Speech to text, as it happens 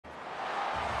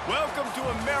Welcome to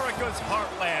America's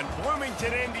heartland,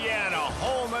 Bloomington, Indiana,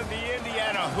 home of the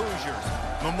Indiana Hoosiers.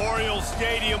 Memorial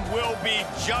Stadium will be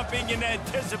jumping in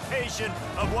anticipation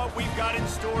of what we've got in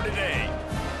store today.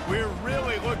 We're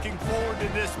really looking forward to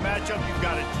this matchup. You've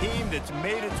got a team that's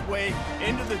made its way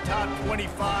into the top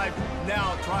 25,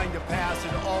 now trying to pass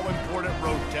an all-important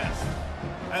road test.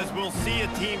 As we'll see a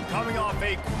team coming off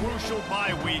a crucial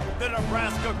bye week, the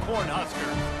Nebraska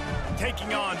Cornhuskers,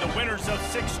 taking on the winners of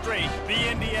 6 straight,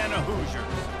 the Indiana Hoosiers.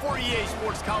 For EA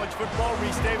Sports College Football,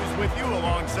 Reese Davis with you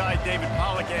alongside David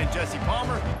Pollack and Jesse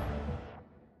Palmer.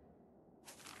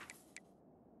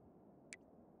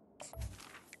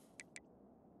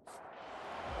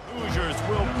 Hoosiers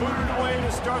will put it away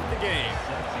to start the game.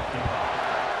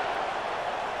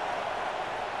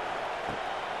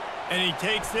 And he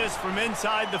takes this from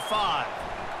inside the 5.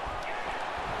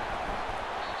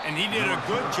 And he did a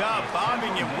good job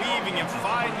bobbing and weaving and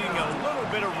finding a little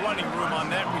bit of running room on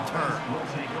that return.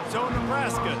 So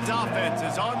Nebraska's offense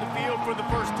is on the field for the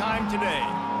first time today.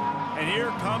 And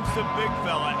here comes the big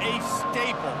fella, a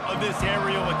staple of this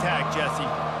aerial attack, Jesse.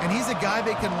 And he's a guy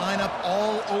that can line up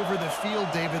all over the field,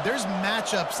 David. There's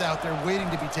matchups out there waiting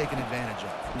to be taken advantage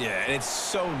of. Yeah, and it's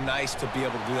so nice to be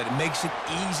able to do that. It makes it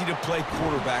easy to play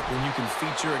quarterback when you can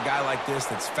feature a guy like this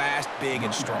that's fast, big,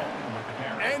 and strong.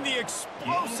 And the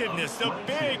explosiveness, the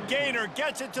big gainer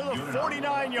gets it to the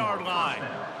 49-yard line.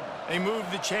 They move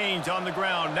the chains on the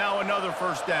ground. Now another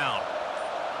first down.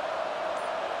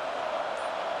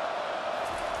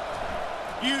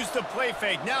 Use the play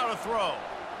fake, now to throw.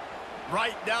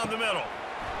 Right down the middle.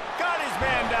 Got his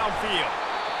man downfield.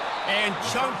 And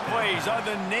chunk plays are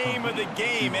the name of the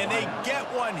game, and they get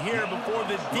one here before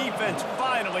the defense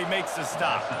finally makes the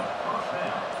stop.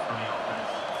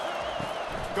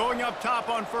 Going up top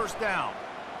on first down.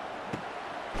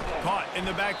 Caught in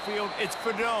the backfield, it's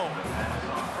Fedone.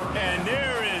 And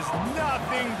there is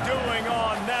nothing doing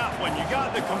on that one. You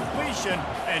got the completion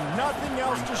and nothing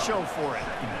else to show for it.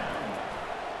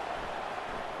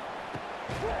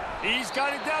 He's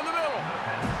got it down the middle.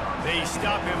 They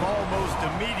stop him almost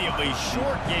immediately.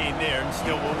 Short gain there, and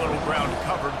still a little ground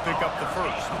covered to pick up the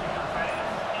first.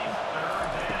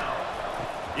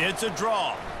 It's a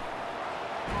draw.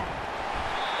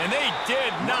 And they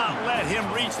did not let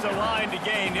him reach the line to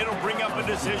gain. It'll bring up a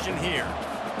decision here.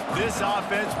 This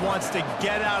offense wants to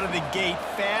get out of the gate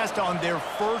fast on their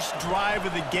first drive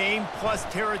of the game, plus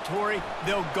territory.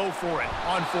 They'll go for it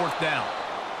on fourth down.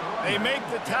 They make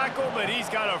the tackle, but he's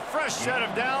got a fresh set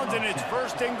of downs, and it's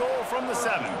first and goal from the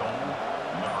 7.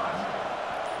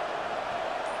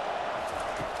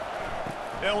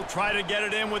 They'll try to get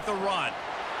it in with the run.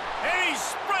 And he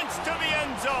sprints to the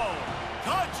end zone.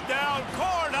 Touchdown,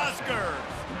 Cornhuskers!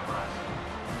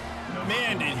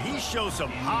 Man, did he show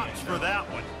some hops for that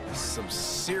one. Some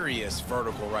serious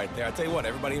vertical right there. I tell you what,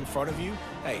 everybody in front of you,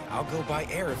 hey, I'll go by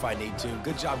air if I need to.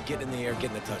 Good job getting in the air,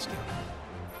 getting the touchdown.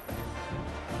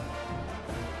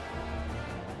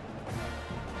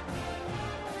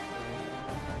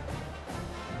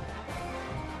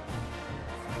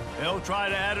 They'll try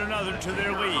to add another to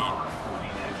their lead.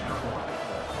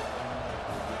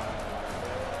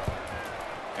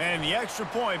 And the extra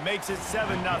point makes it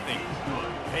 7-0.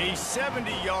 A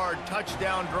 70-yard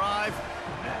touchdown drive,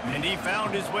 and he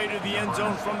found his way to the end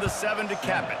zone from the 7 to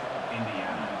cap it.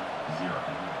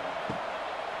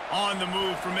 On the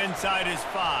move from inside his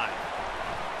 5.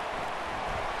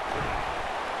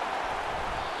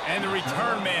 And the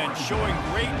return man showing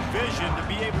great vision to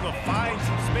be able to find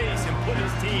some space and put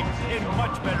his team in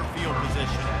much better field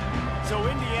position. So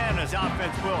Indiana's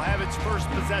offense will have its first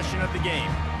possession of the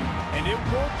game. And it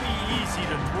won't be easy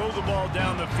to throw the ball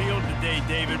down the field today,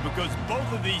 David, because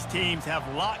both of these teams have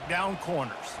locked down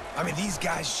corners. I mean, these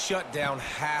guys shut down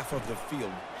half of the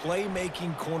field.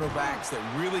 Playmaking cornerbacks that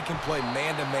really can play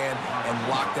man-to-man and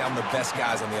lock down the best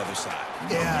guys on the other side.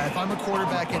 Yeah, if I'm a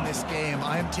quarterback in this game,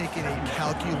 I am taking a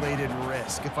calculated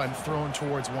risk if I'm thrown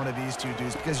towards one of these two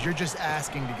dudes, because you're just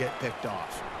asking to get picked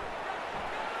off.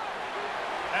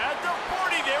 At the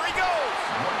 40, there he goes.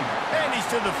 And he's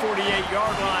to the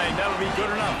 48-yard line. That'll be good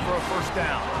enough for a first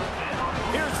down.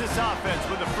 Here's this offense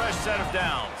with a fresh set of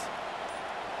downs.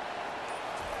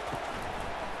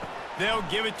 They'll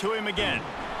give it to him again.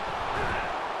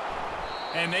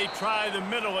 And they try the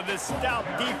middle of this stout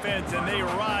defense, and they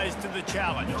rise to the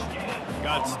challenge.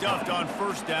 Got stuffed on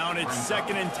first down. It's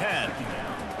 2nd and 10.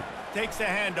 Takes the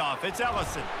handoff. It's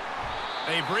Ellison.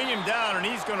 They bring him down, and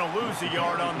he's going to lose a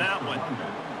yard on that one.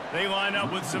 They line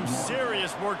up with some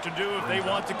serious work to do if they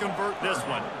want to convert this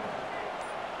one.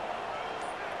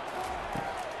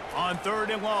 On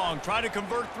 3rd and long, try to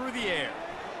convert through the air.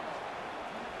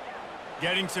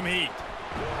 Getting some heat.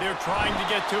 They're trying to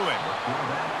get to him.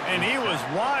 And he was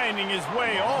winding his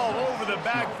way all over the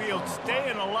backfield,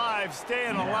 staying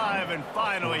alive, and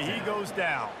finally he goes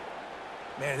down.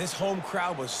 Man, this home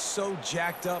crowd was so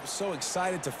jacked up, so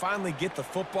excited to finally get the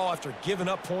football after giving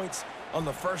up points on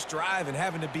the first drive and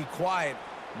having to be quiet.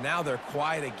 Now they're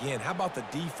quiet again. How about the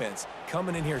defense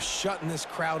coming in here, shutting this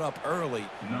crowd up early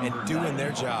and doing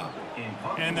their job?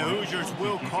 And the Hoosiers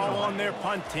will call on their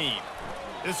punt team.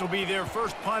 This will be their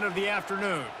first punt of the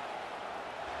afternoon.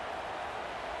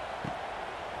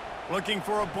 Looking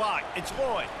for a block. It's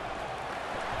Lloyd.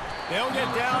 They'll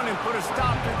get down and put a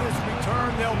stop to this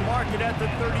return. They'll mark it at the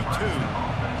 32.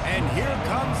 And here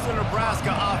comes the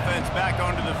Nebraska offense back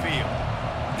onto the field.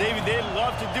 David, they'd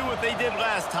love to do what they did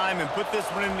last time and put this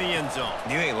one in the end zone.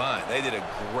 You ain't lying. They did a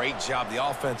great job. The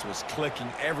offense was clicking.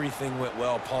 Everything went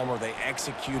well, Palmer. They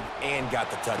executed and got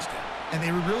the touchdown. And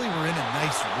they really were in a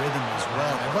nice rhythm as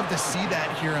well. I'd love to see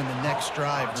that here on the next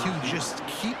drive, too. Just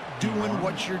keep doing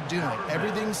what you're doing.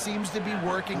 Everything seems to be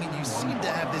working, and you seem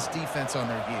to have this defense on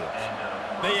their heels.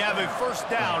 They have a first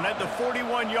down at the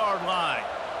 41-yard line.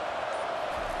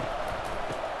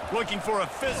 Looking for a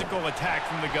physical attack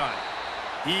from the gun.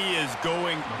 He is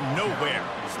going nowhere.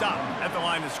 Stop at the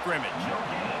line of scrimmage.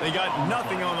 They got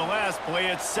nothing on the last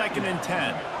play. It's 2nd and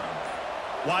 10.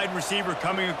 Wide receiver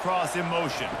coming across in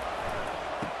motion.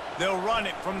 They'll run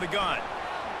it from the gun.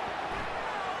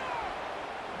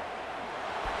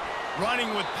 Running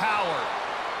with power.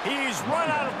 He's run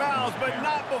out of bounds, but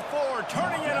not before.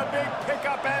 Turning in a big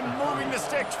pickup and moving the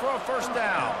sticks for a first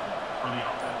down.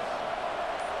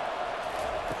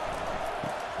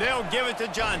 They'll give it to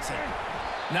Johnson.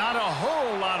 Not a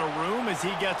whole lot of room as he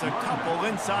gets a couple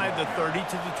inside the 30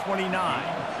 to the 29.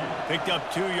 Picked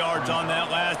up 2 yards on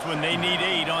that last one. They need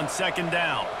 8 on 2nd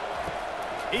down.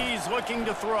 He's looking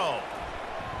to throw.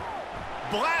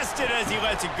 Blasted as he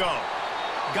lets it go.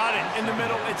 Got it in the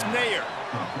middle. It's Nair.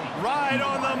 Right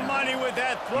on the money with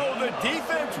that throw. The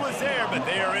defense was there, but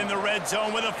they are in the red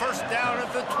zone with a first down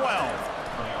at the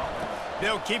 12.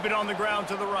 They'll keep it on the ground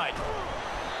to the right.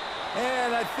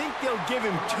 And I think they'll give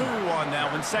him 2 on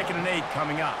that one. 2nd and 8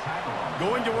 coming up.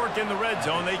 Going to work in the red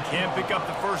zone. They can't pick up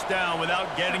the first down without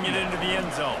getting it into the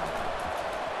end zone.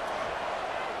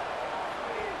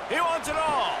 He wants it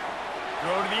all.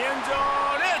 Throw to the end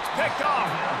zone. It's picked off.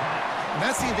 And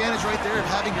that's the advantage right there of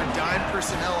having your dime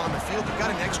personnel on the field. You've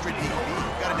got an extra DB.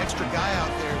 You've got an extra guy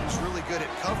out there who's really good at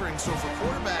covering. So for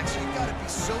quarterbacks, you've got to be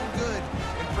so good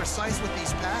and precise with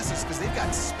these passes because they've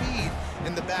got speed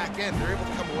in the back end. They're able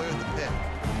to come away with the pick.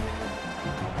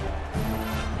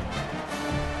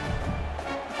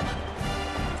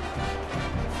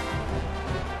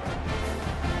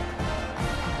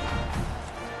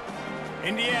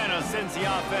 Indiana sends the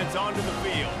offense onto the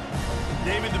field.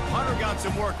 David, the punter got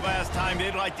some work last time.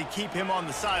 They'd like to keep him on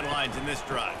the sidelines in this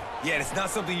drive. Yeah, and it's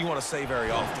not something you want to say very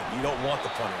often. You don't want the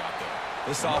punter out there.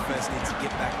 This offense needs to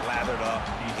get back lathered up.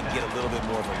 You can get a little bit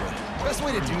more of a rhythm. Best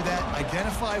way to do that,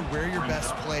 identify where your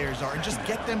best players are and just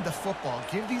get them the football.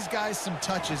 Give these guys some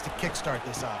touches to kickstart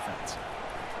this offense.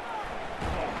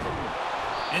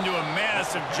 Into a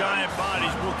mass of giant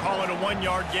bodies. We'll call it a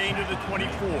 1-yard gain to the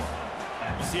 24.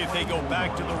 You see if they go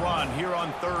back to the run here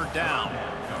on 3rd down.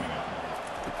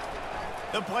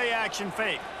 The play action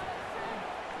fake.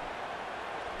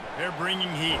 They're bringing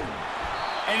heat.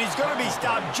 And he's going to be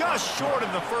stopped just short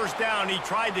of the first down. He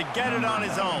tried to get it on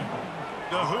his own.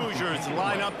 The Hoosiers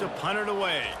line up to punt it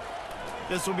away.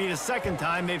 This will be the 2nd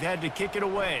time they've had to kick it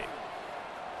away.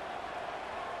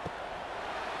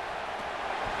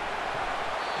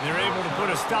 They're able to put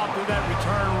a stop to that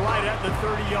return right at the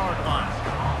 30-yard line.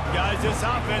 Guys, this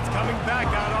offense coming back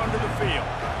out onto the field.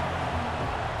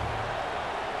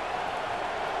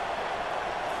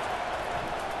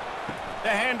 The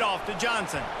handoff to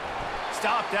Johnson.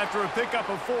 Stopped after a pickup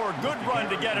of 4. Good run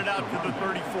to get it out to the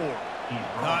 34.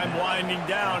 Time winding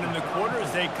down in the quarter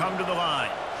as they come to the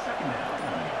line.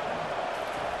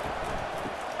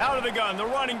 Out of the gun, the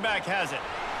running back has it.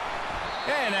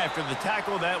 And after the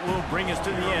tackle, that will bring us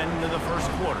to the end of the first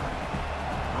quarter.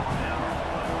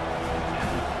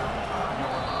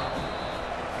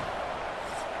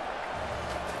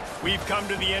 We've come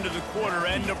to the end of the quarter,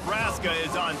 and Nebraska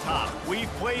is on top. We've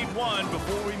played one.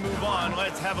 Before we move on,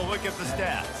 let's have a look at the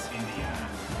stats.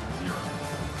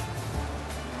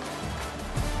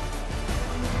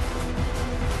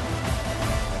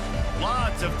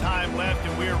 Lots of time left,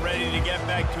 and we're ready to get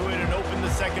back to it and open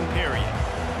the second period.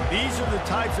 These are the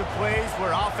types of plays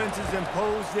where offenses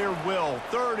impose their will.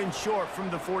 3rd and short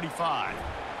from the 45.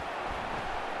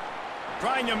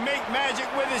 Trying to make magic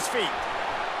with his feet.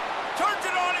 Turns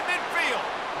it on in midfield.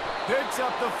 Picks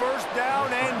up the first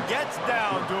down and gets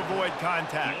down to avoid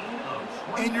contact.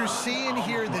 And you're seeing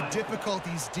here the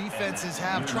difficulties defenses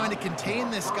have trying to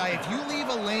contain this guy. If you leave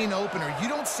a lane open or you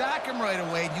don't sack him right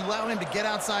away, you allow him to get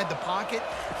outside the pocket,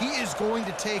 he is going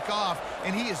to take off,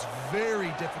 and he is very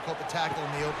difficult to tackle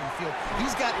in the open field.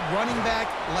 He's got running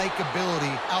back-like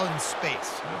ability out in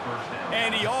space.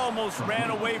 And he almost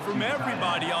ran away from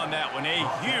everybody on that one. A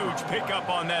huge pickup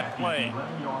on that play.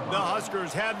 The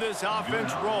Huskers have this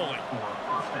offense rolling.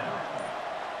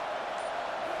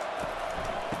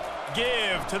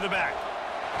 Give to the back.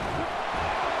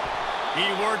 He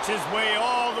works his way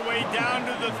all the way down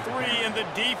to the 3, and the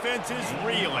defense is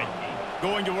reeling.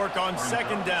 Going to work on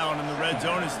second down in the red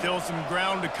zone, and still some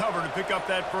ground to cover to pick up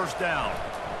that first down.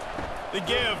 The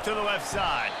give to the left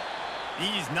side.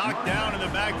 He's knocked down in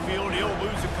the backfield. He'll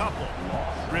lose a couple.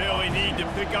 Really need to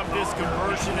pick up this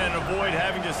conversion and avoid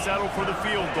having to settle for the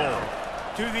field goal.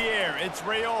 To the air, it's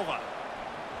Raiola.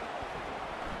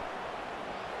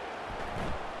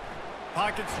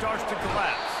 Pocket starts to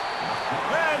collapse.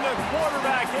 And the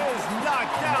quarterback is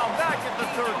knocked down back at the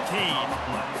 13.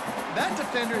 That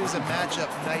defender is a matchup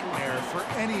nightmare for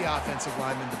any offensive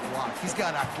lineman to block. He's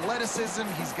got athleticism,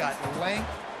 he's got length,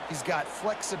 he's got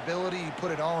flexibility. He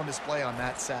put it all on display on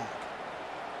that sack.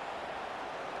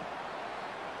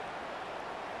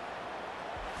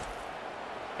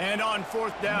 And on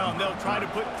fourth down, they'll try to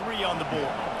put 3 on the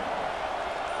board.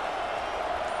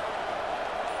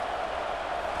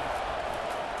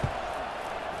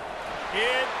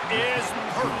 It is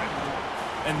perfect.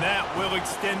 And that will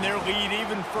extend their lead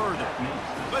even further.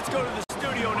 Let's go to the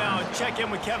studio now and check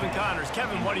in with Kevin Connors.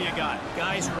 Kevin, what do you got?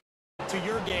 Guys, to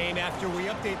your game after we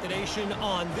update the nation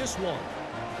on this one.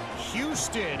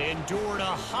 Houston endured a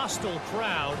hostile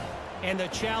crowd and the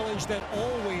challenge that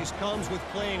always comes with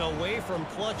playing away from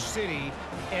Clutch City,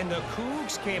 and the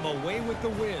Cougs came away with the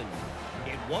win.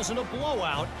 It wasn't a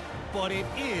blowout, but it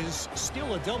is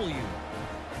still a W.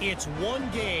 It's one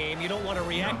game. You don't want to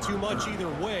react too much either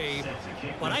way,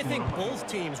 but I think both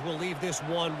teams will leave this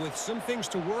one with some things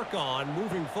to work on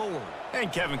moving forward.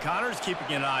 And Kevin Connors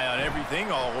keeping an eye on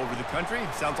everything all over the country.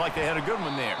 Sounds like they had a good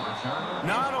one there.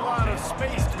 Not a lot of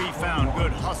space to be found.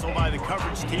 Good hustle by the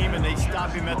coverage team, and they stop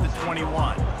him at the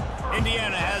 21.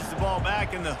 Indiana has the ball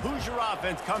back, and the Hoosier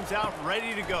offense comes out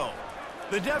ready to go.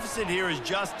 The deficit here is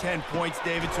just 10 points,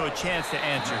 David, so a chance to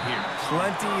answer here.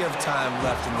 Plenty of time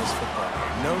left in this football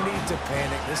game. No need to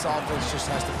panic. This offense just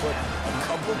has to put a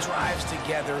couple drives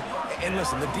together. And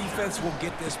listen, the defense will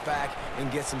get this back and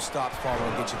get some stops following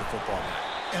and get you the football back.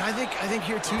 And I think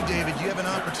here too, David, you have an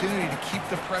opportunity to keep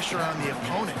the pressure on the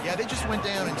opponent. Yeah, they just went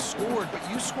down and scored, but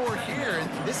you score here,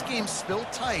 and this game's still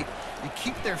tight. You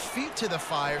keep their feet to the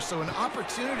fire, so an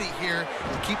opportunity here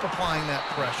to keep applying that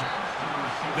pressure.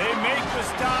 They make the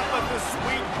stop, but the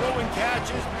sweet throw and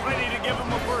catch is plenty to give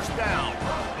them a first down.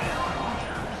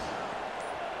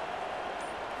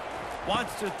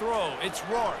 Wants to throw. It's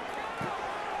Rourke.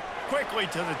 Quickly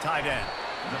to the tight end.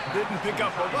 Didn't pick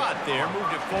up a lot there.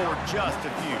 Moved it forward just a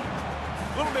few.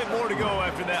 A little bit more to go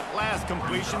after that last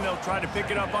completion. They'll try to pick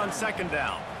it up on second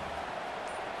down.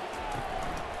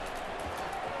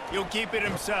 He'll keep it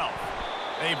himself.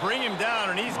 They bring him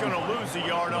down, and he's going to lose a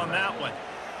yard on that one.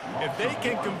 If they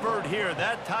can convert here,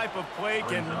 that type of play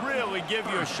can really give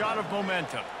you a shot of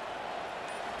momentum.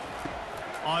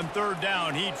 On third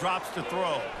down, he drops to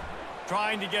throw.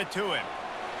 Trying to get to him.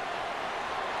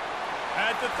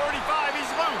 At the 35,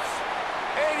 he's loose.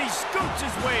 And he scoots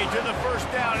his way to the first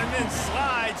down and then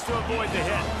slides to avoid the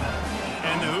hit.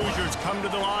 And the Hoosiers come to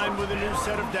the line with a new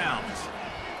set of downs.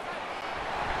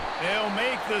 They'll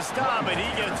make the stop, and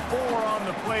he gets 4 on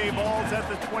the play. Ball's at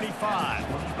the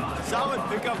 25. Solid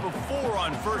pickup of 4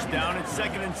 on first down. It's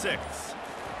 2nd and 6.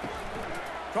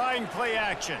 Trying play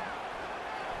action.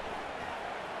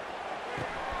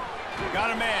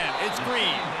 Got a man. It's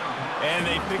Green. And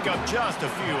they pick up just a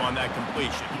few on that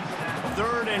completion.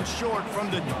 3rd and short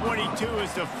from the 22.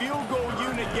 Is the field goal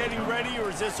unit getting ready, or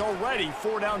is this already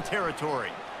 4-down territory?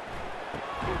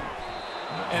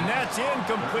 And that's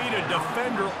incomplete. A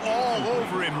defender all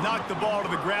over him. Knocked the ball to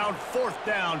the ground. 4th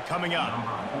down coming up.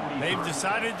 They've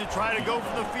decided to try to go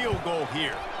for the field goal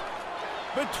here.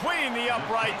 Between the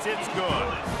uprights, it's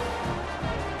good.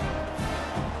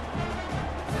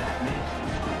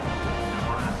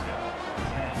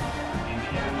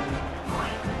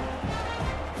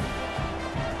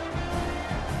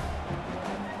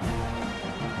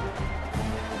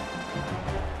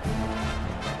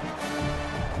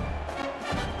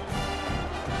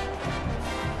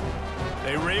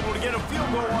 They were able to get a field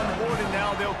goal on the board, and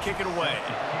now they'll kick it away.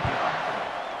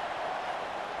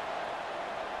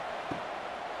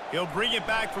 He'll bring it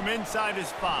back from inside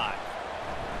his 5.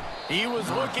 He was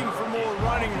looking for more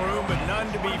running room, but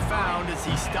none to be found as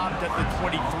he stopped at the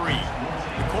 23.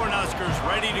 The Cornhuskers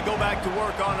ready to go back to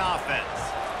work on offense.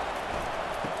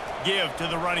 Give to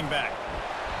the running back.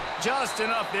 Just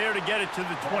enough there to get it to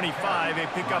the 25, a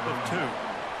pickup of 2.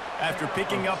 After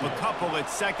picking up a couple,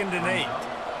 it's 2nd and 8.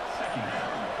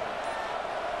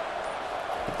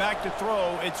 Back to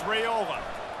throw, it's Raiola.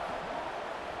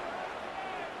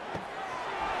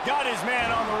 Got his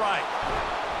man on the right.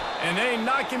 And they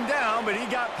knock him down, but he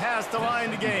got past the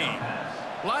line to gain.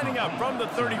 Lining up from the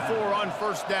 34 on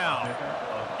 1st down.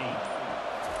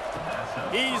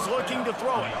 He's looking to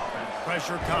throw it.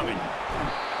 Pressure coming.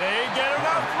 They get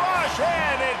enough rush,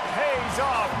 and it pays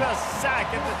off. The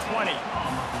sack at the 20.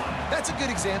 That's a good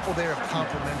example there of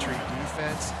complementary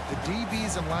defense. The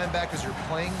DBs and linebackers are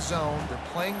playing zone. They're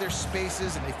playing their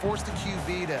spaces, and they force the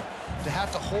QB to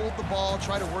have to hold the ball,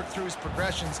 try to work through his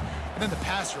progressions, and then the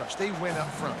pass rush, they win up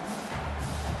front.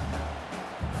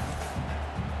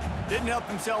 Didn't help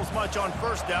themselves much on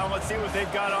 1st down. Let's see what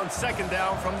they've got on 2nd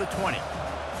down from the 20.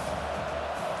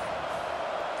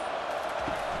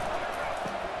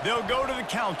 They'll go to the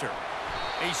counter.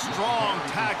 A strong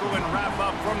tackle and wrap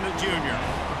up from the junior.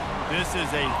 This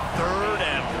is a 3rd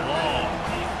and long.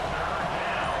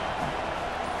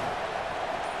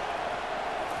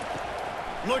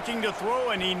 Looking to throw,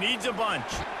 and he needs a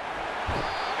bunch.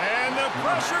 And the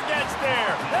pressure gets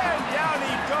there. And down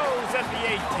he goes at the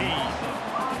 18.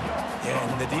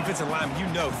 Yeah, and the defensive line, you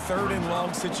know, 3rd and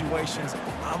long situations,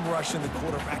 I'm rushing the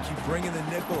quarterback. You bring in the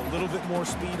nickel, a little bit more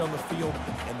speed on the field,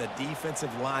 and the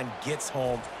defensive line gets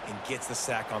home and gets the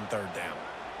sack on 3rd down.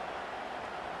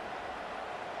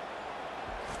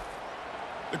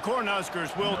 The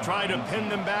Cornhuskers will try to pin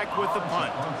them back with the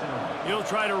punt. He'll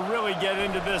try to really get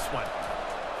into this one.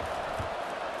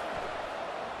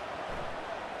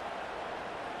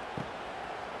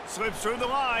 Slips through the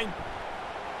line.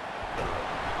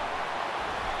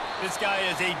 This guy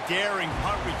is a daring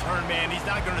punt return man. He's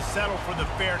not going to settle for the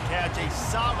fair catch. A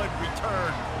solid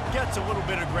return. Gets a little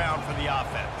bit of ground for the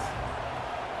offense.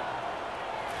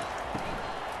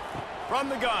 From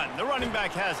the gun, the running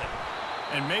back has it.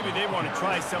 And maybe they want to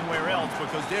try somewhere else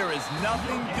because there is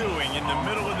nothing doing in the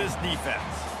middle of this defense.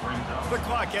 The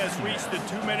clock has reached the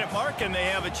 2-minute mark, and they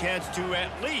have a chance to at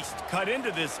least cut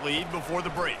into this lead before the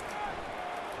break.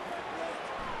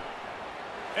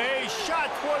 A shot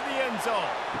toward the end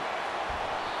zone.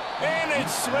 And it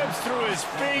slips through his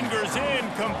fingers,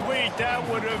 incomplete. That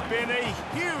would have been a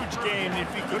huge gain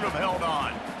if he could have held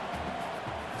on.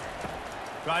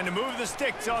 Trying to move the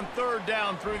sticks on 3rd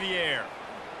down through the air.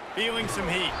 Feeling some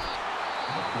heat.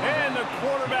 And the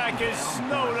quarterback is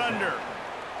snowed under.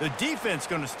 The defense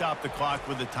going to stop the clock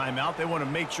with a timeout. They want to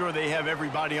make sure they have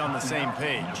everybody on the same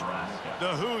page.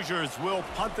 The Hoosiers will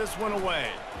punt this one away.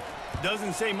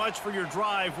 Doesn't say much for your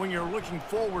drive when you're looking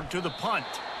forward to the punt.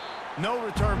 No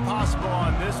return possible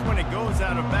on this one. It goes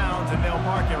out of bounds, and they'll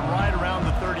mark it right around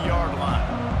the 30-yard line.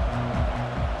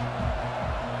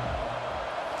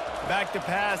 Back to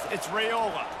pass, it's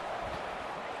Raiola.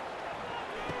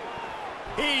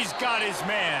 He's got his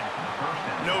man.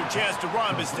 No chance to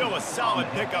run, but still a solid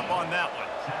pickup on that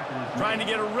one. Trying to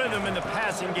get a rhythm in the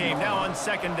passing game, now on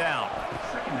 2nd down.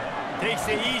 Takes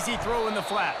the easy throw in the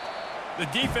flat. The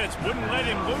defense wouldn't let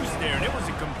him loose there, and it was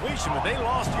a completion, but they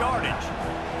lost yardage.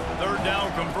 3rd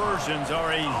down conversions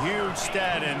are a huge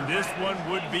stat, and this one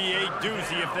would be a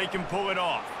doozy if they can pull it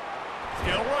off.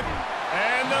 Still looking,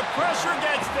 and the pressure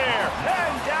gets there,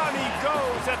 and down he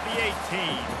goes at the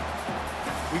 18.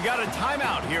 We got a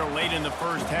timeout here late in the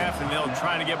 1st half, and they'll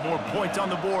try to get more points on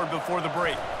the board before the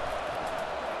break.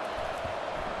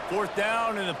 4th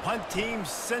down, and the punt team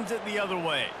sends it the other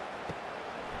way.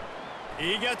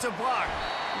 He gets a block.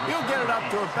 He'll get it up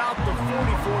to about the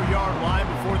 44-yard line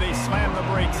before they slam the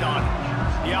brakes on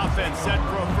it. The offense set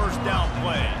for a 1st down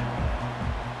play.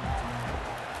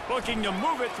 Looking to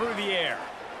move it through the air.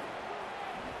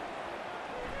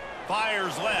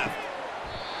 Fires left.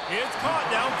 It's caught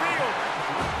downfield.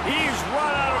 He's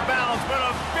run out of bounds, but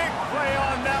a big play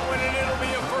on that one, and it'll be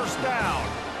a 1st down.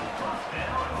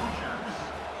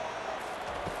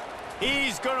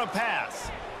 He's going to pass.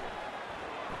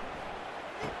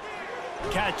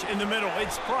 Catch in the middle,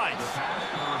 it's Price.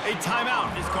 A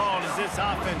timeout is called as this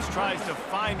offense tries to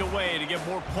find a way to get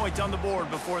more points on the board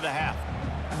before the half.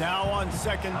 Now on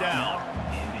 2nd down.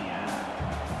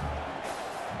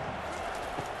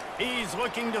 He's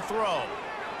looking to throw.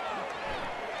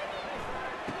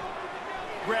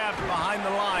 Grabbed behind the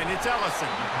line, it's Ellison.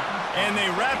 And they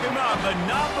wrap him up, but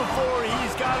not before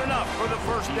he's got enough for the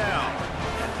 1st down.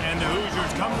 And the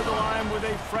Hoosiers come to the line with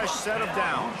a fresh set of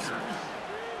downs.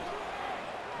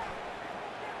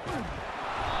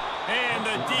 And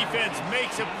the defense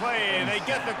makes a play, and they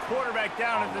get the quarterback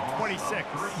down at the 26.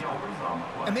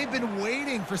 And they've been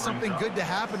waiting for something good to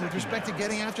happen with respect to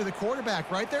getting after the quarterback,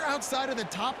 right? They're outside of the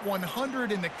top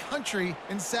 100 in the country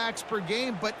in sacks per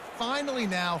game, but finally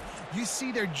now you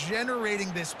see they're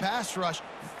generating this pass rush.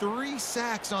 3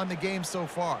 sacks on the game so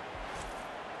far.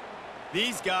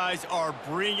 These guys are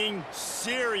bringing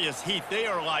serious heat. They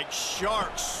are like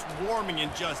sharks swarming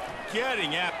and just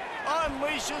getting at.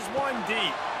 Unleashes one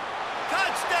deep.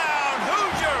 Touchdown,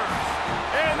 Hoosiers!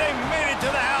 And they made it to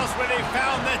the house where they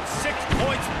found that 6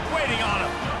 points waiting on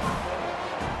them.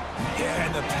 Yeah,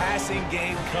 and the passing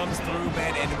game comes through,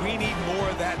 man, and we need more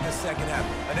of that in the second half.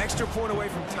 An extra point away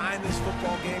from tying this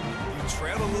football game. You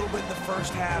trailed a little bit in the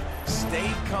first half,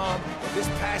 stayed calm. If this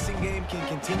passing game can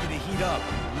continue to heat up,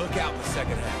 look out in the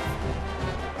second half.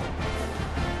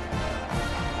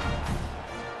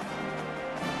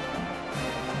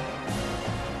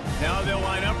 Now they'll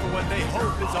line up for what they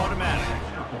hope is automatic.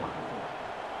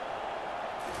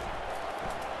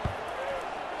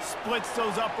 Splits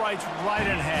those uprights right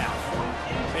in half.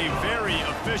 A very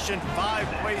efficient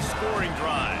 5-play scoring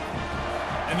drive.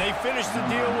 And they finish the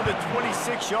deal with a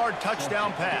 26-yard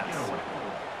touchdown pass.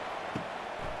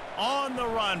 On the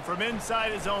run from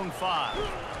inside his own 5.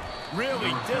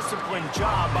 Really disciplined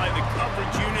job by the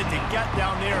coverage unit to get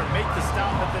down there and make the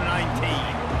stop at the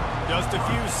 19. Just a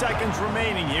few seconds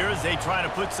remaining here as they try to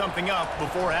put something up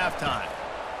before halftime.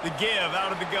 The give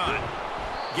out of the gun.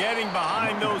 Getting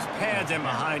behind those pads and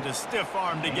behind a stiff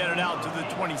arm to get it out to the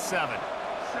 27.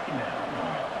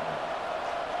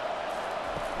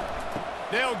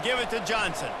 They'll give it to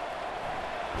Johnson.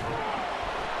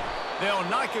 They'll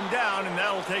knock him down, and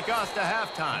that'll take us to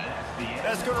halftime.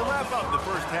 That's going to wrap up the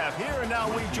first half here, and now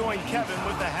we join Kevin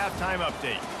with the halftime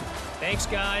update. Thanks,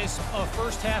 guys. A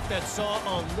first half that saw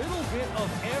a little bit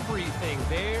of everything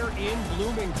there in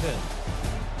Bloomington.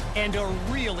 And a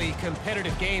really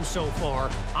competitive game so far.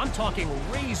 I'm talking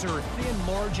razor-thin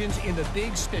margins in the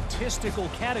big statistical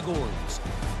categories.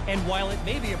 And while it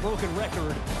may be a broken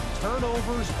record,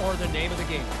 turnovers are the name of the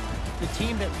game. The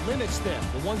team that limits them,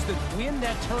 the ones that win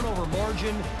that turnover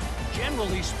margin,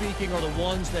 generally speaking, are the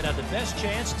ones that have the best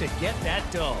chance to get that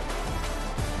dub.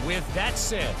 With that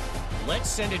said, let's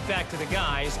send it back to the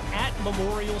guys at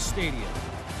Memorial Stadium.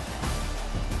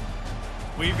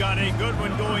 We've got a good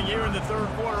one going here in the third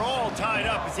quarter, all tied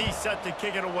up as he's set to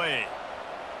kick it away.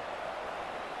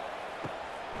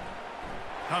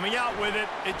 Coming out with it,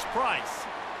 it's Price.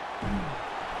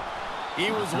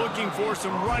 He was looking for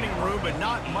some running room, but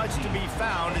not much to be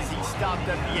found as he stopped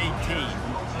at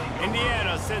the 18.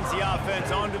 Indiana sends the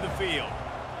offense onto the field.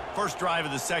 First drive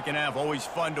of the second half, always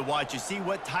fun to watch. You see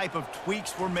what type of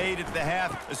tweaks were made at the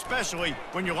half, especially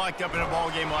when you're locked up in a ball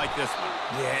game like this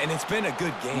one. Yeah, and it's been a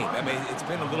good game. I mean, it's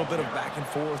been a little bit of back and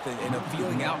forth and a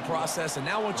feeling out process. And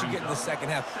now once you get in the second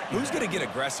half, who's going to get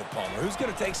aggressive, Palmer? Who's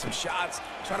going to take some shots,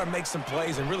 try to make some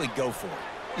plays, and really go for it?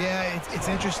 Yeah, it's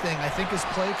interesting. I think as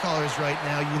play callers right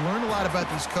now, you learn a lot about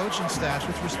these coaching staffs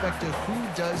with respect to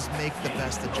who does make the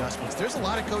best adjustments. There's a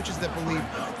lot of coaches that believe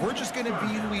we're just going to be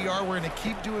who we are. We're going to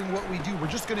keep doing what we do. We're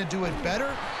just going to do it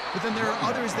better. But then there are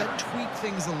others that tweak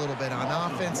things a little bit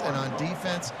on offense and on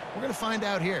defense. We're going to find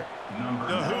out here.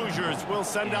 The Hoosiers will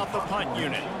send out the punt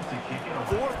unit.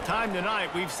 Fourth time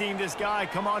tonight we've seen this guy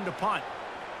come on to punt.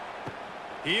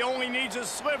 He only needs a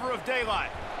sliver of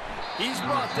daylight. He's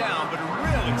brought down, but a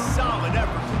really solid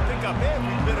effort to pick up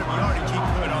every bit of yardage he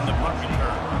could on the punt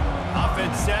return.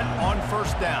 Offense set on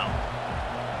first down.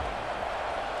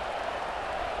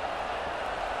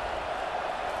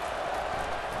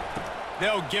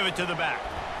 They'll give it to the back.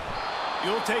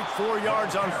 You'll take 4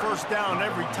 yards on first down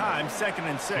every time, 2nd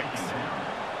and 6.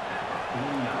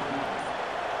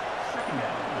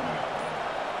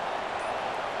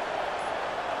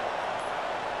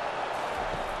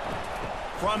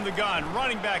 From the gun,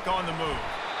 running back on the move.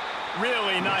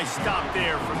 Really nice stop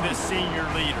there from this senior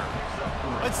leader.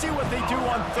 Let's see what they do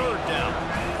on third down.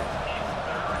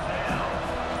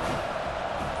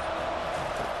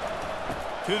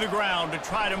 To the ground to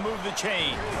try to move the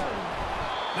chains.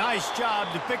 Nice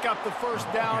job to pick up the first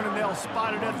down, and they'll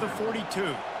spot it at the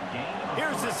 42.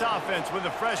 Here's this offense with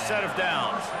a fresh set of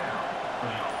downs.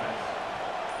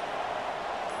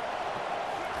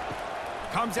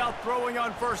 Comes out throwing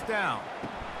on first down.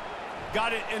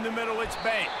 Got it in the middle, it's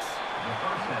Banks.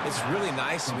 It's really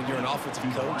nice when you're an offensive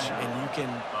coach and you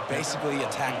can basically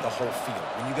attack the whole field.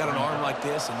 When you got an arm like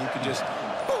this and you can just,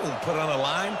 boom, put it on a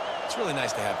line, it's really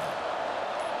nice to have that.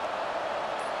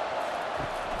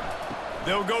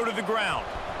 They'll go to the ground.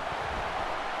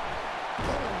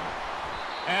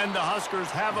 And the Huskers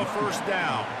have a first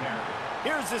down.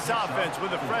 Here's this offense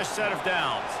with a fresh set of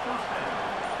downs.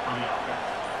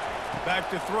 Back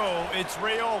to throw, it's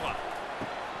Raiola.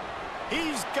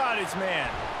 He's got his man.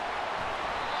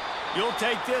 You'll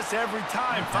take this every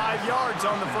time. 5 yards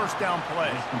on the first down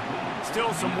play.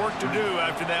 Still some work to do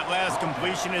after that last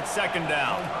completion. It's second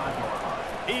down.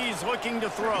 He's looking to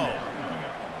throw.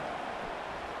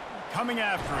 Coming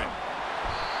after him.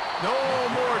 No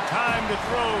more time to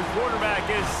throw. Quarterback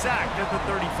is sacked at the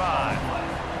 35.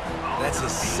 That's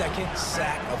his second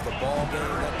sack of the ball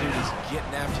game. That dude is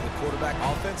getting after the quarterback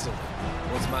offensively.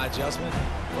 What's my adjustment?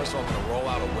 First of all, I'm going to roll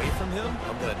out away from him.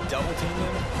 I'm going to double team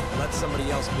him. Let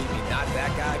somebody else beat me, not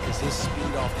that guy, because his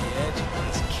speed off the edge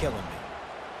is killing me.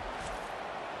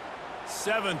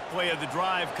 Seventh play of the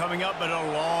drive coming up, but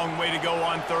a long way to go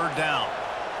on third down.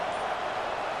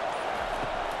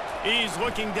 He's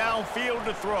looking downfield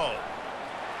to throw.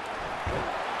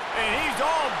 And he's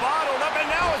all bottled up, and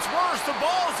now it's worse. The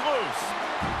ball's loose.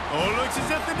 Oh, it looks as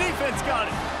if the defense got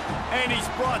it. And he's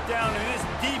brought down, and this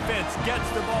defense gets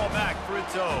the ball back for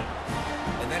its own.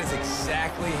 And that is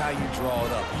exactly how you draw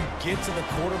it up. You get to the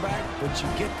quarterback, but you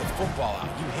get the football out.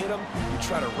 You hit him, you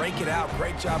try to rake it out.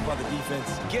 Great job by the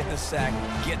defense, getting the sack,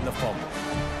 getting the fumble.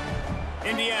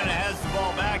 Indiana has the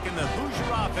ball back, and the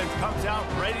Hoosier offense comes out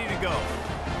ready to go.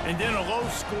 And in a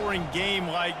low-scoring game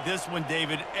like this one,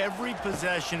 David, every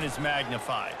possession is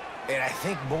magnified. And I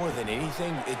think more than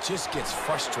anything, it just gets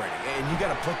frustrating. And you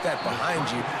got to put that behind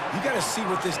you. You got to see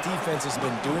what this defense has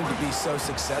been doing to be so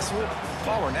successful.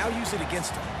 Palmer, now use it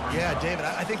against them. Yeah, David,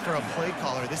 I think for a play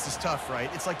caller, this is tough, right?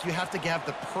 It's like you have to have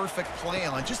the perfect play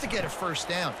on just to get a first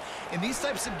down. In these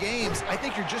types of games, I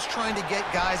think you're just trying to get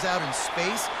guys out in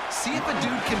space, see if a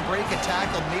dude can break a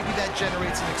tackle. Maybe that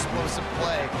generates an explosive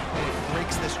play, and it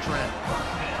breaks this trend.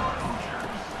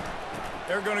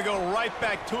 They're going to go right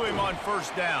back to him on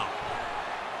first down.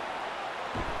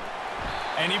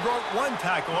 And he broke one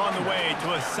tackle on the way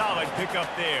to a solid pickup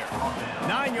there.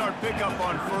 9-yard pickup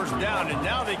on first down, and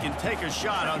now they can take a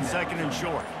shot on second and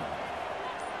short.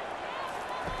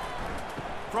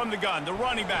 From the gun, the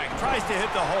running back tries to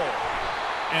hit the hole.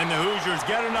 And the Hoosiers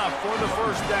get enough for the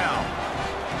first down.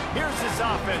 Here's this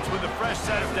offense with a fresh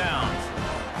set of downs.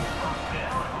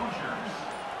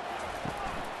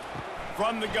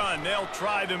 From the gun, they'll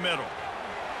try the middle.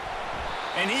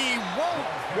 And he won't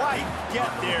quite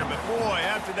get there, but boy,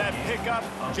 after that pickup,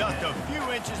 just a few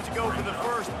inches to go for the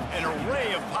first, an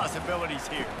array of possibilities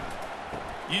here.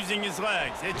 Using his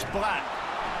legs, it's Black.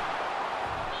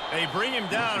 They bring him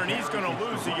down, and he's going to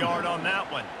lose a yard on that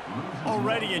one.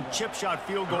 Already in chip shot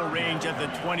field goal range at the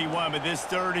 21, but this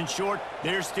third and short,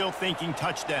 they're still thinking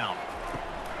touchdown.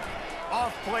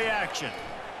 Off play action.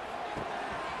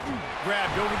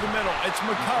 Grabbed over the middle. It's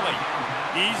McCulley.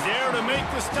 He's there to make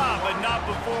the stop, but not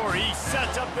before. He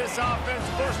sets up this offense.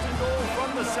 First and goal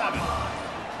from the 7.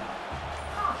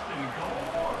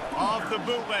 Off the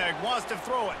bootleg. Wants to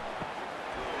throw it.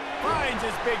 Finds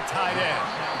his big tight end.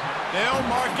 They'll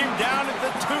mark him down at the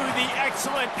 2. The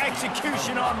excellent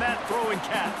execution on that throw and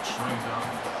catch.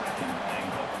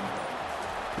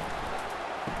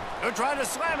 They'll try to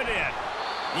slam it in.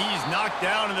 He's knocked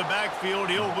down in the backfield.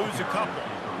 He'll lose a couple.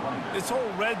 This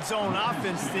whole red zone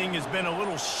offense thing has been a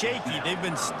little shaky. They've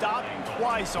been stopped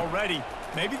twice already.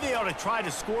 Maybe they ought to try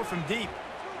to score from deep.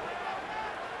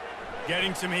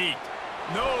 Getting some heat.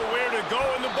 Nowhere to go,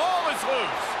 and the ball is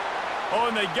loose. Oh,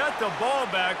 and they get the ball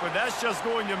back, but that's just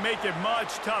going to make it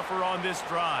much tougher on this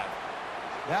drive.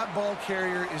 That ball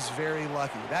carrier is very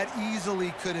lucky. That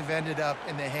easily could have ended up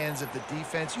in the hands of the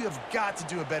defense. You have got to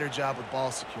do a better job with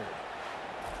ball security.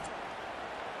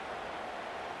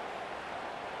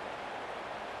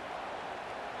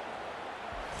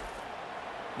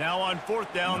 Now on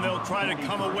fourth down, they'll try to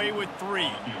come away with 3. It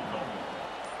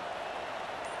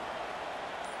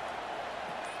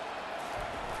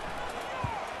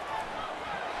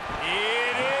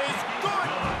is good.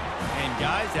 And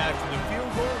guys, after the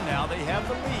field goal, now they have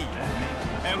the lead.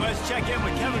 And let's check in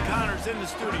with Kevin Connors in the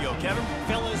studio. Kevin?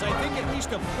 Fellas, I think at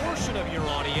least a portion of your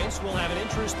audience will have an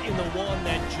interest in the one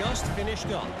that just finished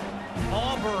up.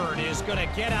 Auburn is going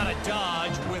to get out of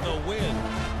Dodge with a win.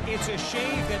 It's a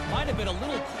shave that might have been a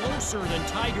little closer than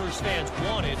Tigers fans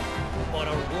wanted, but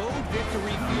a road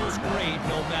victory feels great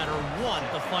no matter what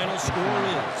the final score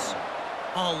is.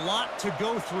 A lot to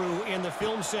go through in the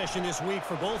film session this week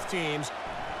for both teams,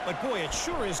 but boy, it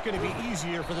sure is going to be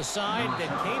easier for the side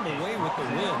that came away with the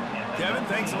win. Kevin,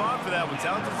 thanks a lot for that one.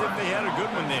 Sounds as if they had a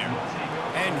good one there.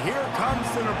 And here comes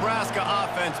the Nebraska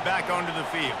offense back onto the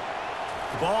field.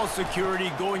 Ball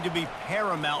security going to be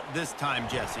paramount this time,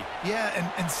 Jesse.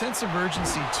 Yeah, and sense of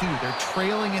urgency, too. They're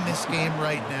trailing in this game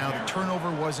right now. The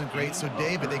turnover wasn't great, so,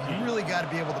 David, they really got to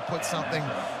be able to put something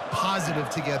positive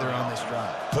together on this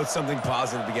drive. Put something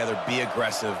positive together, be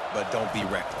aggressive, but don't be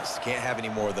reckless. Can't have any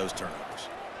more of those turnovers.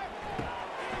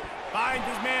 Finds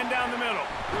his man down the middle.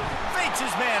 Fakes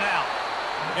his man out.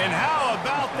 And how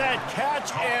about that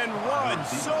catch and run?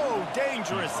 So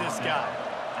dangerous, this guy.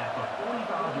 At the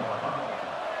 45-yard line.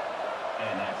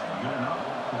 And that's good enough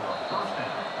for a first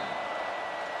down.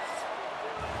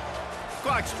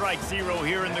 Clock strikes 0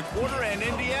 here in the quarter, and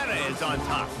Indiana is on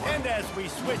top. And as we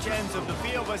switch ends of the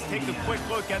field, let's take a quick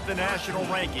look at the national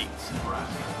rankings.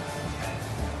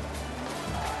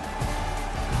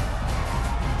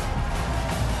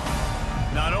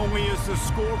 Not only is the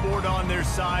scoreboard on their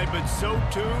side, but so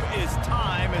too is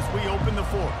time as we open the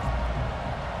fourth.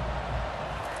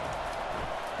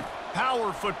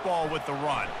 Power football with the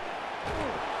run.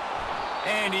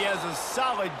 And he has a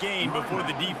solid gain before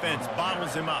the defense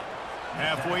bottles him up.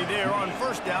 Halfway there on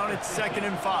first down, it's 2nd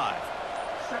and 5.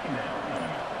 Second down.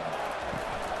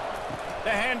 The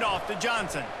handoff to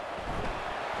Johnson.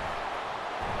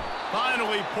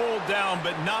 Finally pulled down,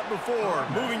 but not before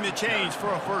moving the chains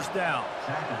for a first down.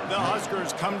 The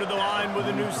Huskers come to the line with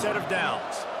a new set of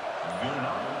downs. Good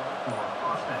enough for a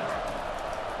first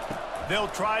down. They'll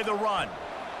try the run.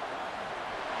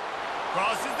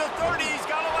 Crosses the 30, he's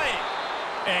got away.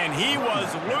 And he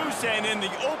was loose and in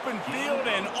the open field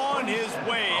and on his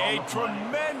way. A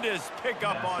tremendous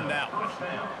pickup on that one.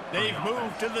 They've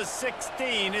moved to the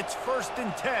 16. It's 1st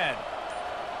and 10.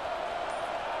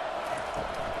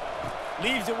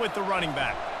 Leaves it with the running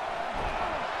back.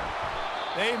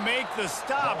 They make the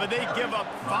stop, but they give up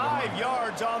 5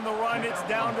 yards on the run. It's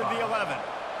down to the 11.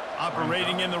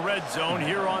 Operating in the red zone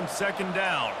here on 2nd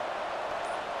down.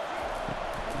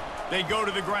 They go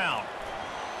to the ground.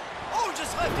 Oh,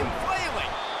 just left him flailing.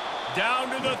 Down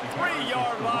to the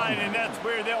 3-yard line, and that's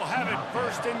where they'll have it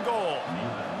 1st and goal.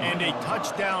 And a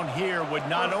touchdown here would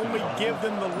not only give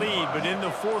them the lead, but in the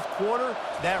 4th quarter,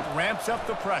 that ramps up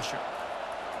the pressure.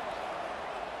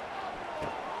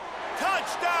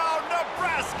 Touchdown,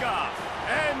 Nebraska!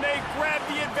 And they grab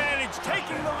the advantage,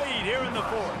 taking the lead here in the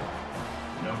 4th.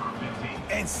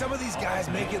 And some of these guys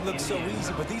make it look so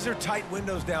easy, but these are tight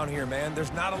windows down here, man.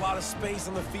 There's not a lot of space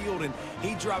on the field, and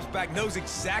he drops back, knows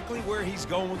exactly where he's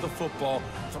going with the football,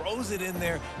 throws it in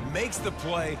there, makes the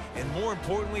play, and more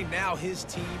importantly, now his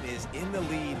team is in the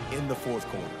lead in the 4th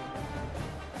quarter.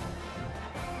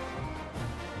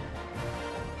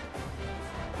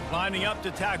 Lining up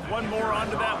to tack one more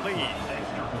onto that lead.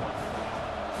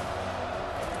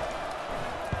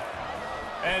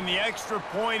 And the extra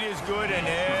point is good, and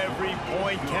every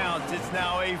point counts. It's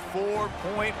now a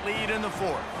 4-point lead in the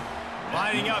 4th.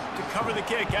 Lining up to cover the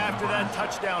kick after that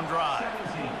touchdown drive.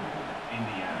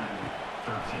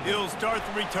 He'll start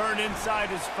the return inside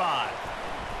his 5.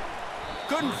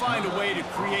 Couldn't find a way to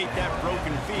create that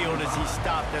broken field as he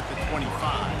stopped at the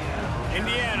 25.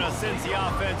 Indiana sends the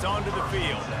offense onto the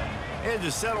field. They had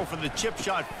to settle for the chip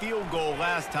shot field goal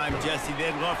last time, Jesse.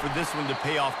 They'd love for this one to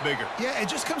pay off bigger. Yeah, it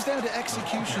just comes down to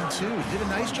execution, too. Did a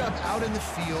nice job out in the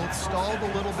field, stalled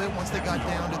a little bit once they got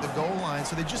down to the goal line,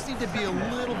 so they just need to be a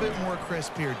little bit more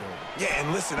crisp here, Dave. Yeah,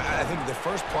 and listen, I think the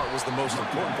first part was the most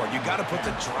important part. You got to put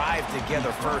the drive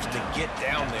together first to get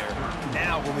down there.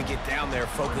 Now, when we get down there,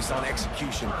 focus on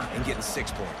execution and getting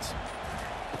 6 points.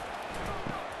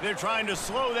 They're trying to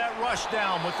slow that rush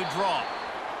down with the draw.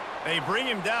 They bring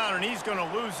him down, and he's going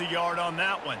to lose a yard on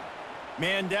that one.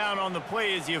 Man down on the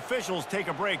play as the officials take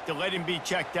a break to let him be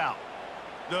checked out.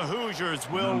 The Hoosiers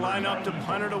will line up to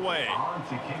punt it away.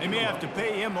 They may have to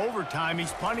pay him overtime.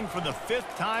 He's punting for the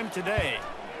 5th time today.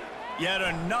 Yet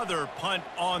another punt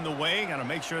on the way. Got to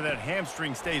make sure that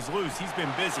hamstring stays loose. He's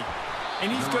been busy.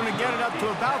 And he's going to get it up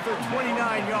to about the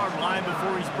 29-yard line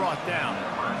before he's brought down.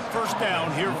 First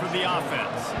down here for the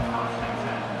offense.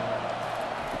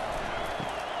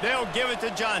 They'll give it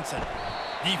to Johnson.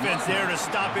 Defense there to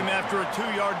stop him after a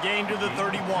 2-yard gain to the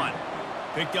 31.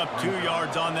 Picked up 2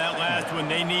 yards on that last one.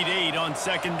 They need 8 on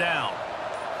 2nd down.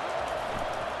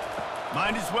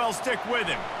 Might as well stick with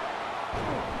him.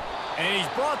 And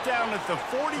he's brought down at the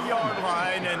 40-yard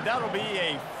line, and that'll be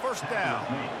a first down.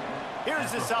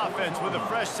 Here's this offense with a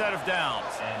fresh set of downs.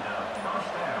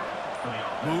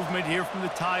 Movement here from the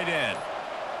tight end.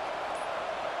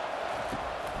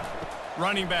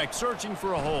 Running back searching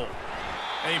for a hole.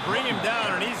 They bring him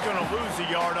down, and he's going to lose a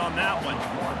yard on that one.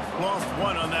 Lost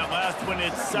 1 on that last one.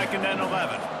 It's 2nd and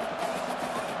 11.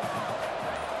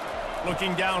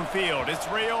 Looking downfield, it's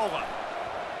Raiola.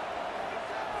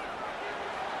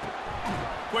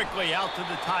 quickly out to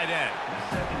the tight end.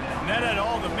 And that had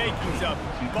all the makings of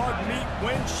bug meat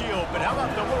windshield, but how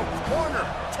about the little corner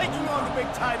taking on the big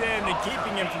tight end and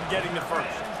keeping him from getting the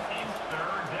first?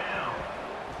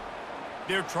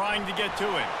 They're trying to get to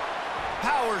him.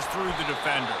 Powers through the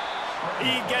defender.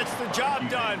 He gets the job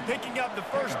done, picking up the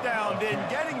first down, then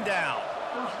getting down.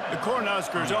 The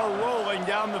Cornhuskers are rolling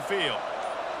down the field.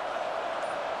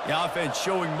 The offense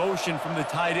showing motion from the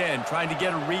tight end, trying to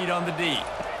get a read on the D.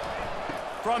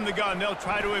 From the gun, they'll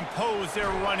try to impose their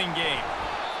running game.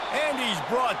 And he's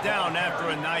brought down after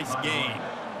a nice gain.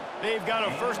 They've got a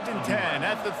 1st and 10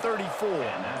 at the 34.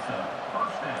 And that's a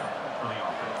first down for the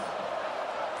offense.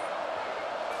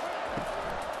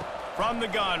 From the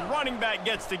gun, running back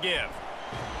gets to give.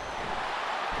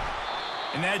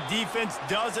 And that defense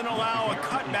doesn't allow a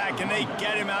cutback, and they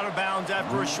get him out of bounds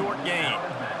after a short gain.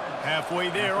 Halfway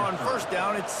there on 1st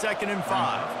down, it's 2nd and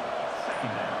 5.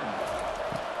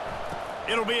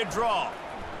 It'll be a draw.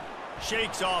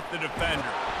 Shakes off the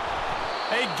defender.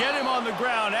 They get him on the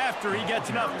ground after he gets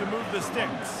enough to move the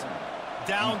sticks.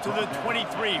 Down to the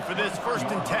 23 for this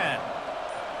 1st and 10.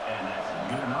 And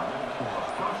that's good enough for a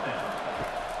first down.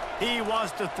 He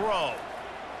wants to throw.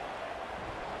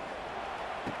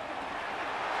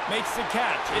 Makes the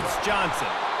catch. It's Johnson.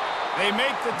 They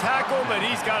make the tackle, but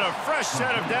he's got a fresh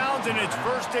set of downs, and it's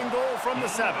 1st and goal from the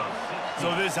 7.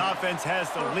 So this offense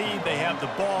has the lead. They have the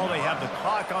ball. They have the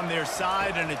clock on their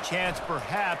side and a chance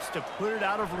perhaps to put it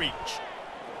out of reach.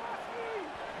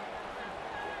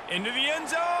 Into the end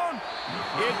zone.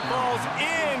 It falls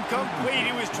incomplete.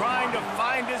 He was trying to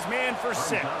find his man for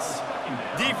 6.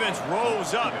 Defense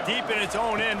rose up deep in its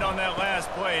own end on that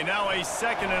last play. Now a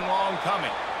 2nd and long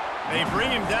coming. They bring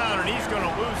him down, and he's going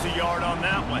to lose a yard on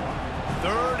that one.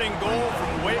 3rd and goal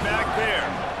from way back there.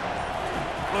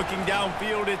 Looking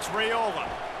downfield, it's Raiola.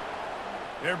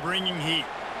 They're bringing heat.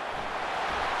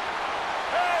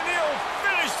 And he'll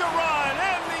finish the run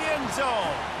and the end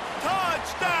zone.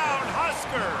 Touchdown,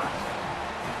 Huskers!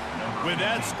 With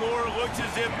that score, it looks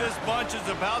as if this bunch is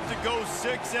about to go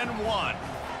 6-1.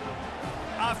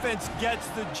 Offense gets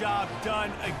the job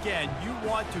done again. You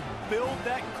want to build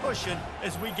that cushion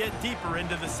as we get deeper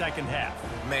into the 2nd half.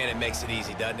 Man, it makes it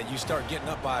easy, doesn't it? You start getting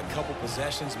up by a couple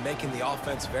possessions, making the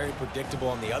offense very predictable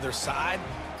on the other side.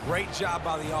 Great job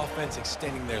by the offense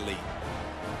extending their lead.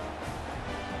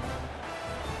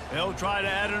 They'll try to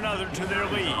add another to their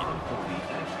lead.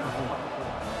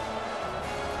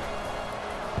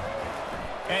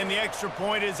 And the extra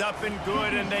point is up and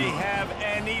good, and they have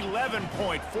an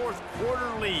 11-point 4th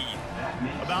quarter lead.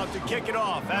 About to kick it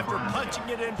off after punching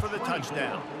it in for the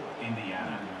touchdown.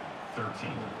 Indiana,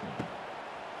 13.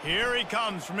 Here he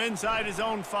comes from inside his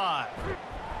own 5.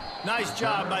 Nice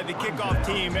job by the kickoff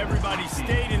team. Everybody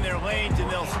stayed in their lanes,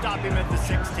 and they'll stop him at the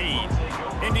 16.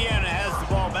 Indiana has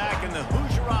the ball back, and the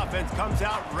Hoosier offense comes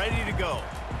out ready to go.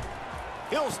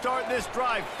 He'll start this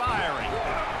drive firing.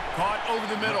 Caught over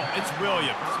the middle. It's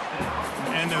Williams.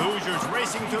 And the Hoosiers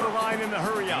racing to the line in the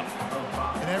hurry-up.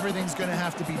 And everything's going to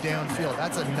have to be downfield.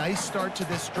 That's a nice start to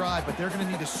this drive, but they're going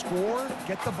to need to score,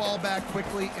 get the ball back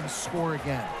quickly, and score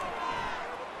again.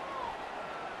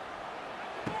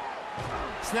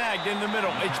 Snagged in the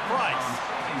middle. It's Price.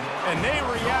 And they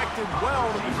reacted well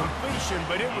to the completion,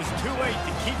 but it was too late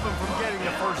to keep them from getting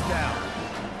the 1st down.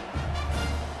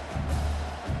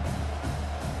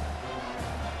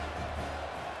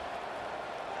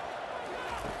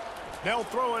 They'll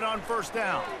throw it on 1st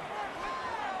down.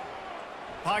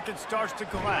 Pocket starts to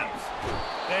collapse.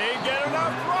 They get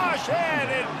enough rush, and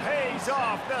it pays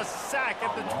off. The sack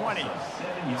at the 20.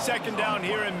 2nd down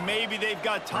here, and maybe they've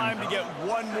got time to get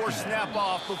one more snap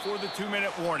off before the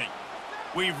 2-minute warning.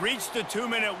 We've reached the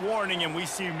 2-minute warning, and we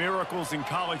see miracles in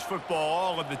college football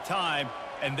all of the time,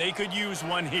 and they could use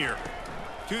one here.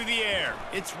 To the air,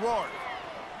 it's Rourke.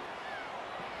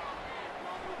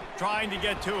 Trying to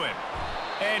get to him.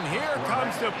 And here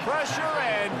comes the pressure,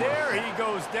 and there he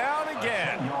goes down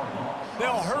again.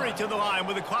 They'll hurry to the line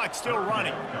with the clock still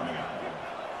running.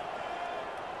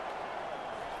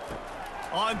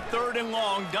 On 3rd and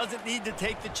long, doesn't need to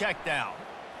take the check down.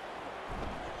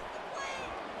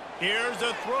 Here's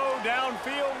a throw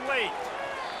downfield late.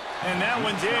 And that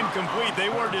one's incomplete. They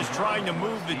weren't just trying to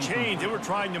move the chains. They were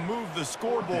trying to move the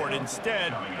scoreboard.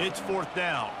 Instead, it's 4th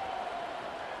down.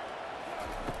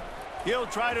 He'll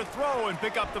try to throw and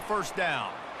pick up the 1st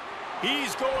down.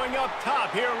 He's going up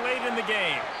top here late in the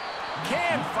game.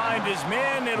 Can't find his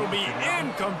man. It'll be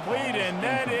incomplete, and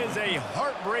that is a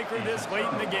heartbreaker this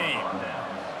late in the game.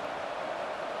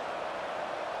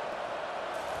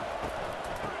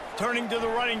 Turning to the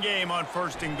running game on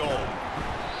 1st and goal.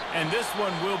 And this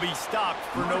one will be stopped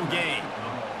for no gain.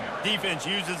 Defense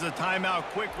uses a timeout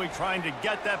quickly, trying to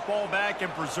get that ball back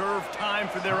and preserve time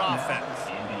for their offense.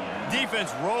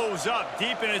 Defense rose up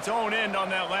deep in its own end on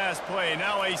that last play.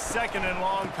 Now a 2nd and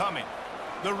long coming.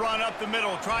 The run up the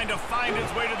middle, trying to find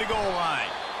its way to the goal line.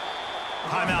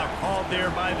 Timeout called there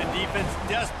by the defense,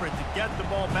 desperate to get the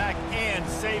ball back and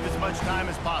save as much time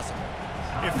as possible.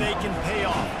 If they can pay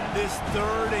off this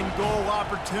 3rd and goal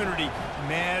opportunity,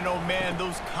 man, oh man,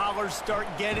 those collars start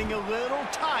getting a little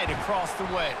tight across the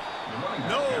way.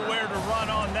 Nowhere to run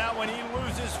on that one. He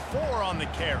loses 4 on the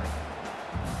carry.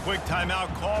 Quick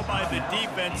timeout called by the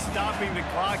defense, stopping the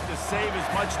clock to save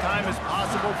as much time as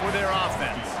possible for their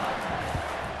offense.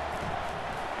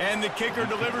 And the kicker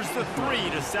delivers the 3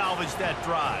 to salvage that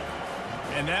drive.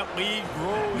 And that lead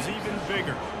grows even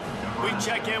bigger. We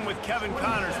check in with Kevin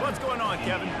Connors. What's going on,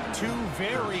 Kevin? 2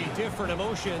 very different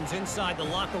emotions inside the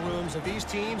locker rooms of these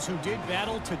teams who did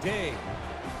battle today.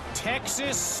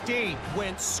 Texas State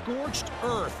went scorched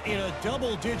earth in a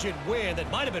double-digit win that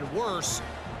might have been worse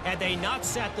had they not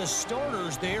sat the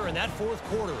starters there in that 4th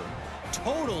quarter.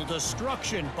 Total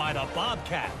destruction by the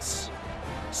Bobcats.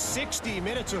 60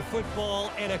 minutes of football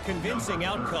and a convincing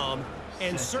outcome,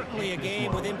 and certainly a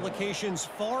game with implications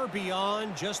far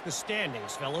beyond just the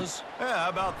standings, fellas. Yeah, how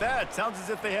about that? Sounds as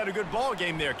if they had a good ball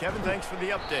game there, Kevin. Thanks for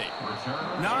the update.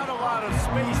 Not a lot of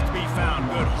space to be found.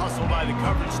 Good hustle by the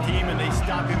coverage team, and they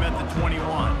stop him at the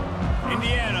 21.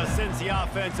 Indiana sends the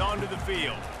offense onto the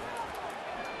field.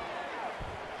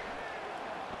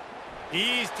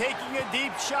 He's taking a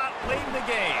deep shot late in the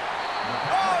game.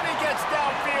 Oh, and he gets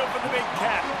downfield for the big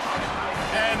catch.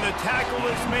 And the tackle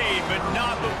is made, but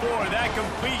not before that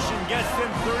completion gets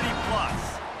them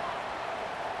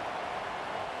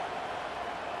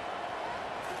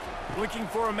 30+. Looking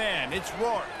for a man. It's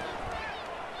Rourke.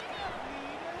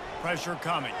 Pressure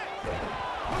coming.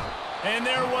 And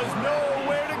there was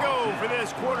nowhere to go for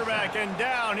this quarterback, and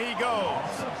down he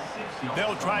goes.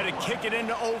 They'll try to kick it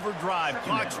into overdrive.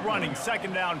 Clock's running.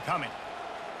 2nd down coming.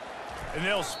 And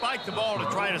they'll spike the ball to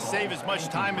try to save as much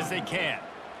time as they can.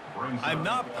 I'm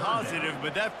not positive,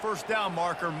 but that 1st down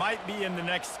marker might be in the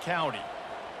next county.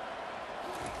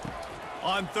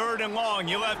 On 3rd and long,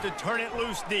 you'll have to turn it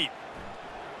loose deep.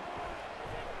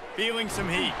 Feeling some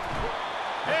heat.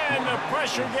 And the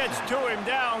pressure gets to him.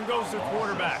 Down goes the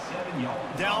quarterback.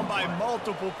 Down by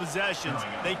multiple possessions.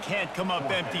 They can't come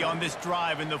up empty on this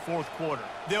drive in the 4th quarter.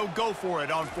 They'll go for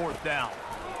it on 4th down.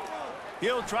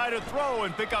 He'll try to throw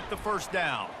and pick up the 1st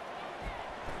down.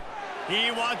 He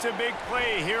wants a big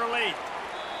play here late.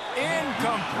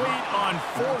 Incomplete on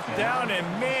 4th down, and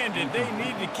man, did they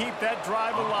need to keep that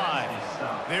drive alive.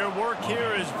 Their work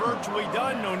here is virtually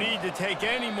done. No need to take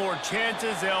any more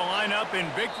chances. They'll line up in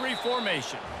victory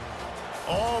formation.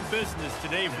 All business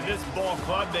today for this ball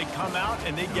club. They come out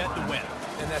and they get the win.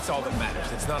 And that's all that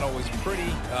matters. It's not always pretty.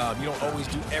 You don't always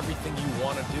do everything you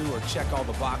want to do or check all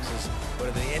the boxes. But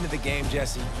at the end of the game,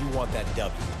 Jesse, you want that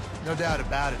W. No doubt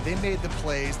about it. They made the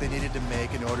plays they needed to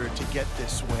make in order to get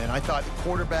this win. I thought the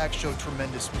quarterback showed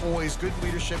tremendous poise, good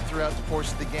leadership throughout the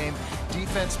course of the game.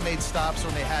 Defense made stops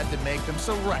when they had to make them.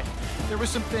 So, right, there were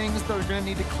some things that are going to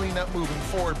need to clean up moving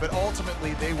forward, but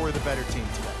ultimately they were the better team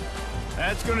today.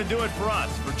 That's going to do it for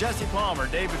us. For Jesse Palmer,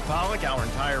 David Pollack, our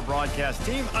entire broadcast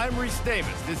team, I'm Reese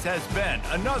Davis. This has been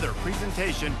another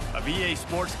presentation of EA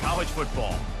Sports College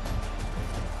Football.